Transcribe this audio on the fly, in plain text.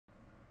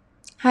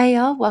Hi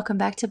y'all, welcome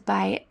back to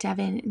By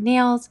Devin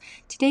Nails.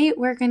 Today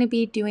we're going to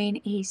be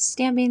doing a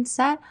stamping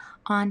set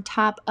on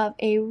top of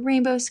a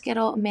rainbow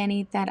Skittle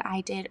mani that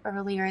I did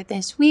earlier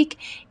this week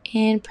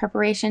in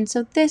preparation.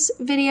 So this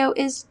video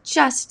is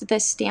just the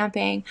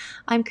stamping.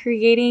 I'm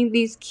creating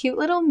these cute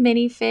little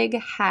minifig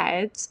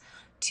heads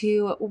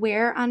to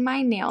wear on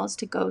my nails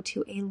to go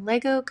to a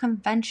Lego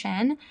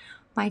convention.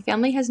 My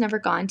family has never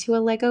gone to a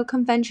Lego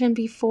convention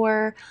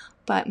before,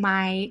 but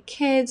my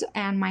kids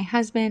and my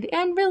husband,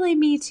 and really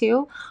me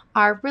too,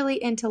 are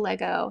really into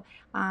Lego.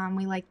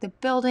 We like the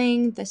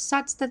building, the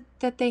sets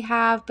that they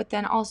have, but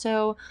then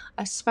also,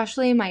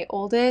 especially my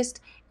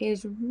oldest,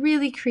 is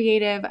really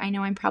creative. I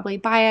know I'm probably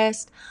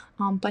biased,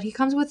 but he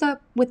comes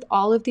with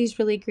all of these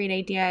really great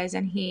ideas,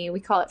 and we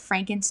call it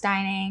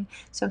Frankensteining.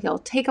 So he'll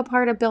take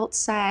apart a built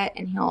set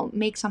and he'll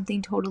make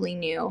something totally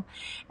new.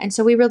 And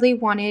so we really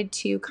wanted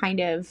to kind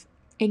of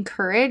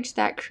encourage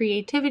that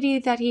creativity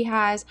that he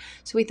has.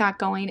 So we thought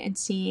going and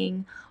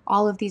seeing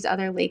all of these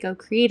other Lego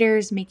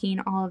creators making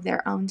all of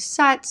their own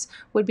sets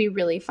would be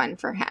really fun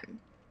for him.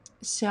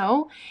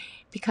 So,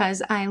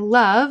 because I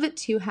love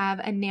to have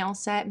a nail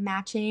set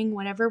matching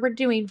whatever we're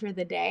doing for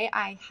the day,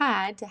 I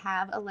had to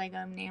have a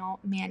Lego nail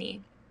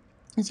mani.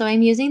 And so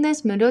I'm using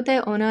this Mundo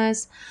de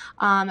Ona's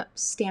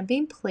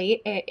stamping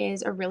plate. It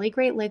is a really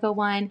great Lego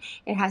one.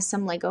 It has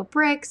some Lego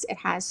bricks. It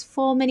has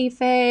full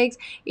minifigs.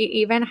 It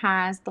even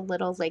has the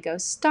little Lego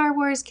Star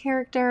Wars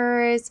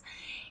characters.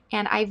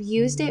 And I've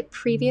used it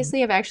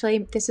previously.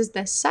 This is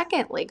the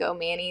second Lego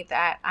mani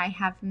that I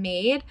have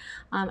made.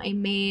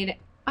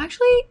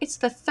 Actually, it's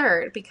the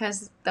third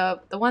because the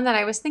one that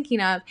I was thinking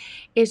of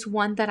is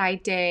one that I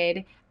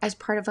did as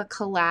part of a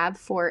collab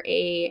for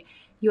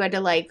you had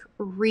to like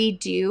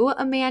redo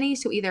a mani.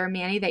 So either a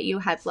mani that you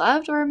had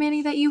loved or a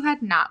mani that you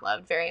had not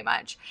loved very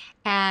much.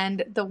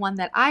 And the one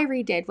that I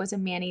redid was a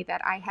mani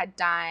that I had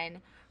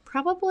done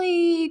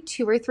probably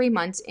 2 or 3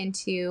 months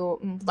into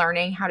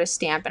learning how to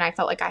stamp. And I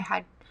felt like I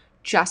had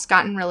just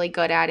gotten really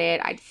good at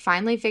it. I'd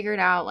finally figured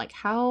out like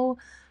how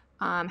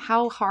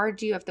hard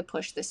do you have to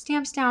push the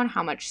stamps down?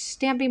 How much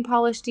stamping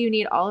polish do you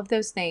need? All of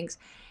those things.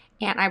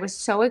 And I was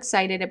so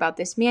excited about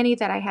this mani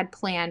that I had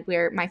planned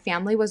where my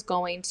family was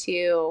going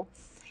to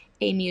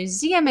a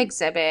museum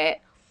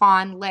exhibit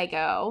on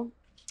Lego.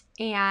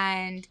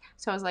 And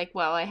so I was like,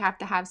 well, I have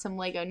to have some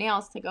Lego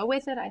nails to go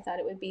with it. I thought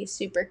it would be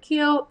super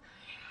cute.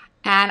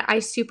 And I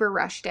super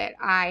rushed it.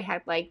 I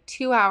had like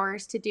 2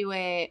 hours to do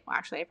it. Well,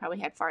 actually, I probably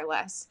had far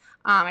less.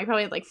 I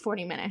probably had like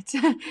 40 minutes.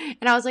 And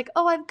I was like,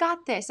 oh, I've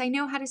got this. I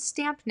know how to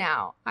stamp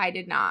now. I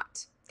did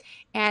not.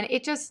 And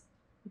it just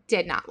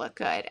did not look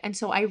good. And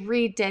so I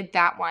redid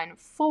that one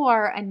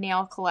for a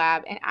nail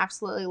collab and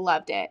absolutely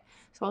loved it.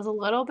 So I was a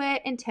little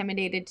bit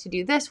intimidated to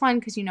do this one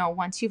because,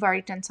 once you've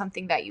already done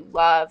something that you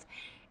love,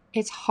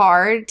 it's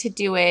hard to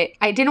do it.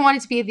 I didn't want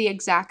it to be the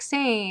exact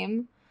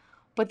same,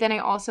 but then I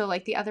also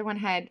like the other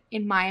one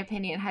in my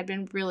opinion, had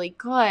been really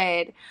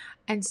good.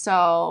 And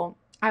so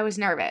I was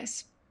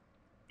nervous.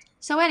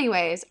 So,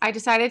 anyways, I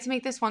decided to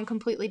make this one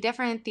completely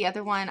different. The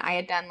other one, I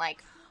had done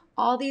like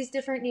all these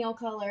different nail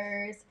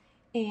colors,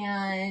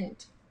 and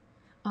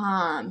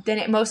then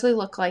it mostly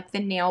looked like the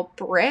nail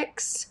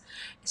bricks.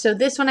 So,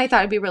 this one I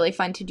thought would be really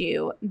fun to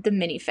do the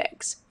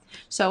minifigs.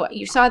 So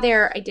you saw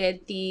there, I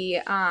did the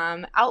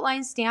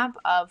outline stamp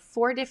of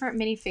 4 different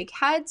minifig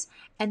heads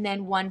and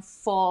then 1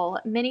 full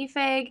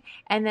minifig.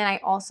 And then I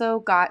also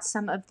got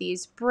some of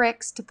these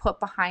bricks to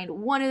put behind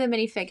one of the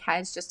minifig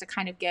heads just to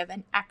kind of give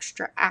an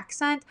extra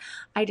accent.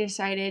 I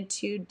decided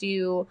to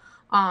do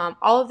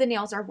all of the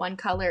nails are one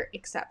color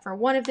except for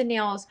one of the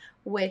nails,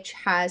 which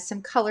has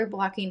some color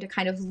blocking to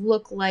kind of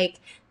look like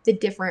the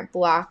different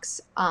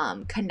blocks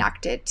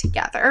connected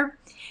together.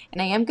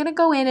 And I am going to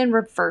go in and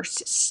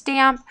reverse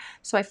stamp.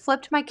 So I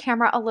flipped my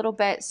camera a little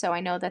bit so I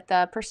know that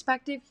the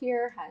perspective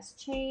here has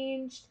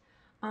changed.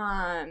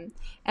 And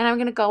I'm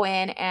going to go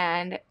in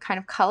and kind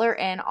of color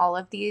in all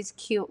of these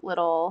cute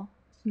little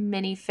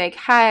minifig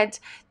heads.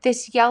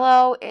 This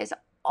yellow is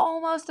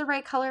almost the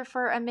right color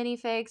for a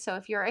minifig. So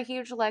if you're a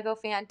huge Lego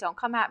fan, don't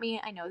come at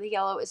me. I know the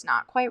yellow is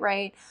not quite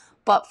right,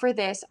 but for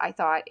this, I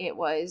thought it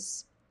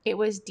was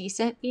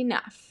decent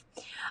enough.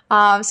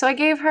 So I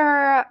gave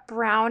her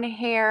brown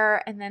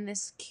hair and then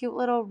this cute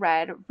little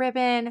red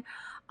ribbon.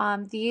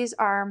 These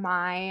are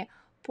my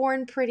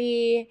Born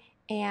Pretty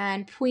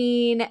and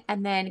Queen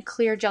and then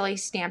Clear Jelly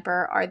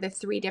Stamper are the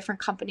 3 different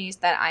companies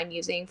that I'm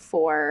using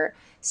for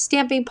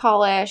stamping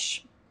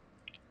polish.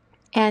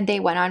 And they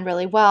went on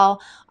really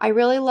well. I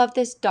really love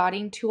this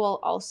dotting tool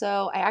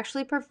also. I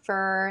actually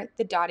prefer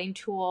the dotting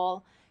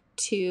tool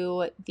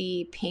to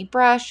the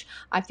paintbrush.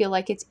 I feel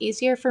like it's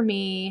easier for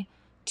me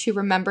to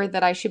remember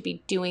that I should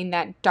be doing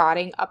that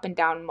dotting up and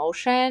down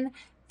motion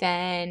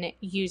than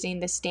using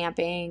the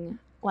stamping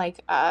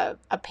like a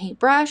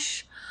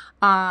paintbrush.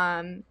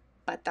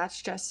 But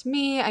that's just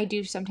me. I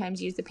do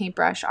sometimes use the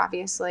paintbrush,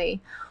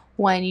 obviously,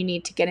 when you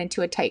need to get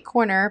into a tight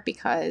corner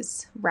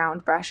because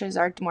round brushes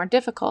are more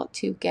difficult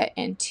to get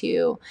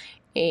into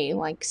a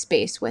like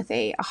space with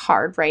a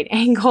hard right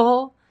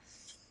angle.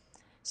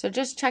 So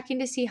just checking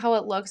to see how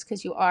it looks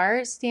because you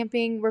are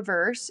stamping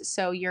reverse.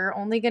 So you're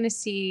only going to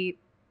see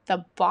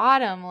the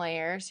bottom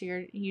layer. So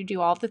you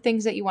do all the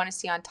things that you want to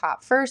see on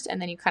top first, and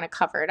then you kind of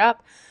cover it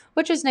up,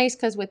 which is nice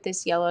because with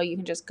this yellow, you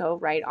can just go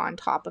right on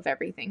top of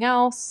everything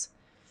else.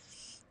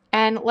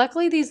 And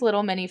luckily these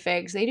little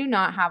minifigs, they do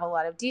not have a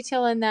lot of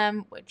detail in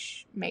them,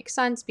 which makes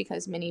sense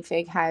because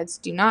minifig heads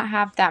do not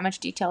have that much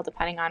detail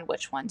depending on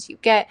which ones you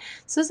get.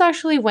 So this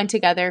actually went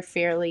together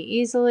fairly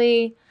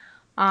easily.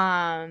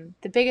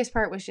 The biggest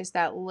part was just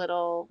that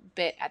little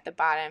bit at the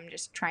bottom,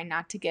 just trying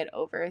not to get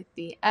over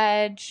the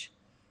edge.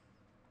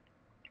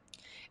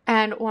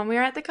 And when we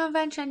were at the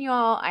convention,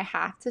 y'all, I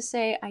have to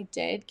say I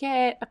did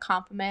get a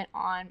compliment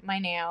on my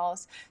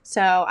nails.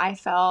 So I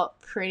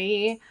felt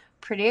pretty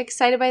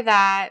excited by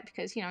that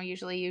because,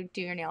 usually you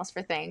do your nails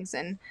for things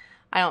and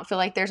I don't feel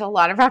like there's a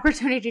lot of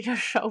opportunity to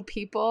show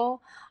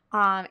people.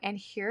 And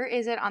here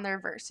is it on the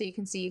reverse. So you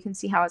can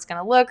see how it's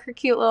going to look, her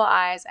cute little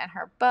eyes and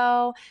her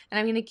bow. And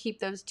I'm going to keep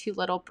those two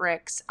little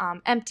bricks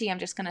empty. I'm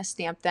just going to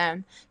stamp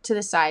them to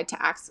the side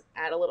to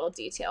add a little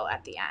detail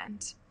at the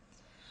end.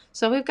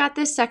 So we've got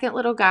this second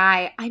little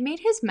guy. I made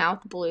his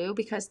mouth blue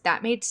because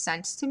that made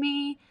sense to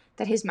me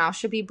that his mouth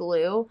should be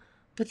blue.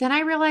 But then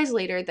I realized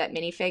later that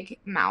minifig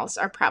mouths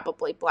are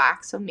probably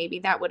black. So maybe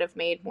that would have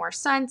made more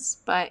sense.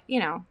 But,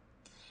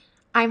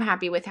 I'm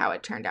happy with how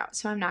it turned out.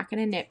 So I'm not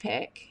going to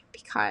nitpick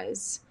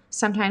because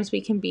sometimes we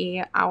can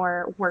be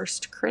our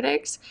worst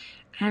critics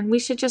and we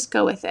should just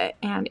go with it.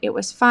 And it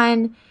was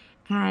fun.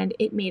 And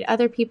it made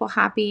other people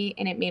happy,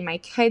 and it made my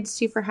kids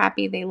super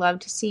happy. They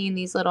loved seeing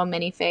these little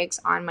minifigs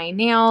on my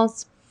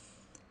nails.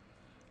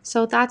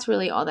 So that's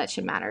really all that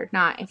should matter,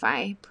 not if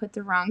I put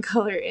the wrong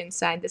color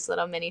inside this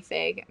little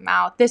minifig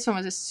mouth. This one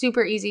was a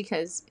super easy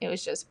because it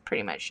was just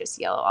pretty much just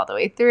yellow all the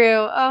way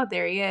through. Oh,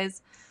 there he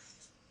is.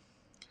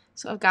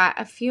 So I've got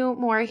a few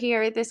more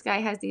here. This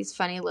guy has these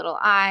funny little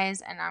eyes,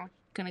 and I'm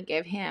going to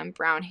give him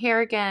brown hair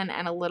again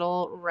and a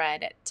little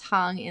red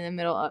tongue in the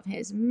middle of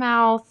his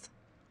mouth.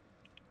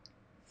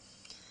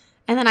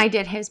 And then I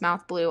did his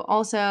mouth blue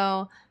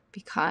also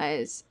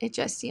because it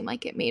just seemed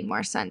like it made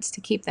more sense to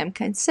keep them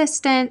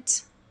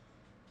consistent.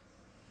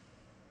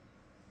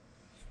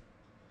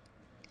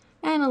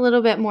 And a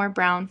little bit more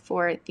brown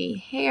for the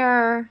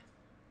hair.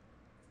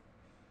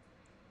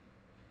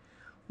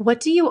 What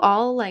do you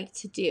all like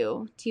to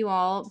do? Do you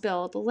all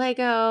build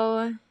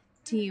Lego?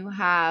 Do you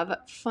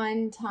have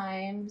fun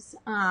times?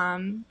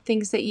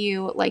 Things that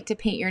you like to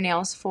paint your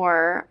nails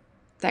for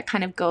that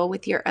kind of go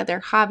with your other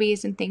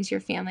hobbies and things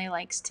your family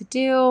likes to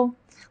do?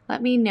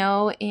 Let me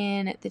know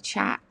in the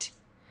chat.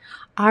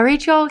 All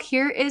right, y'all,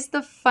 here is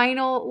the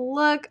final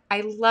look.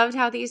 I loved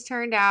how these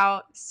turned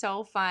out.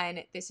 So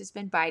fun. This has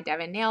been By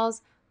Devin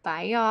Nails.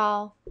 Bye,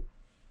 y'all.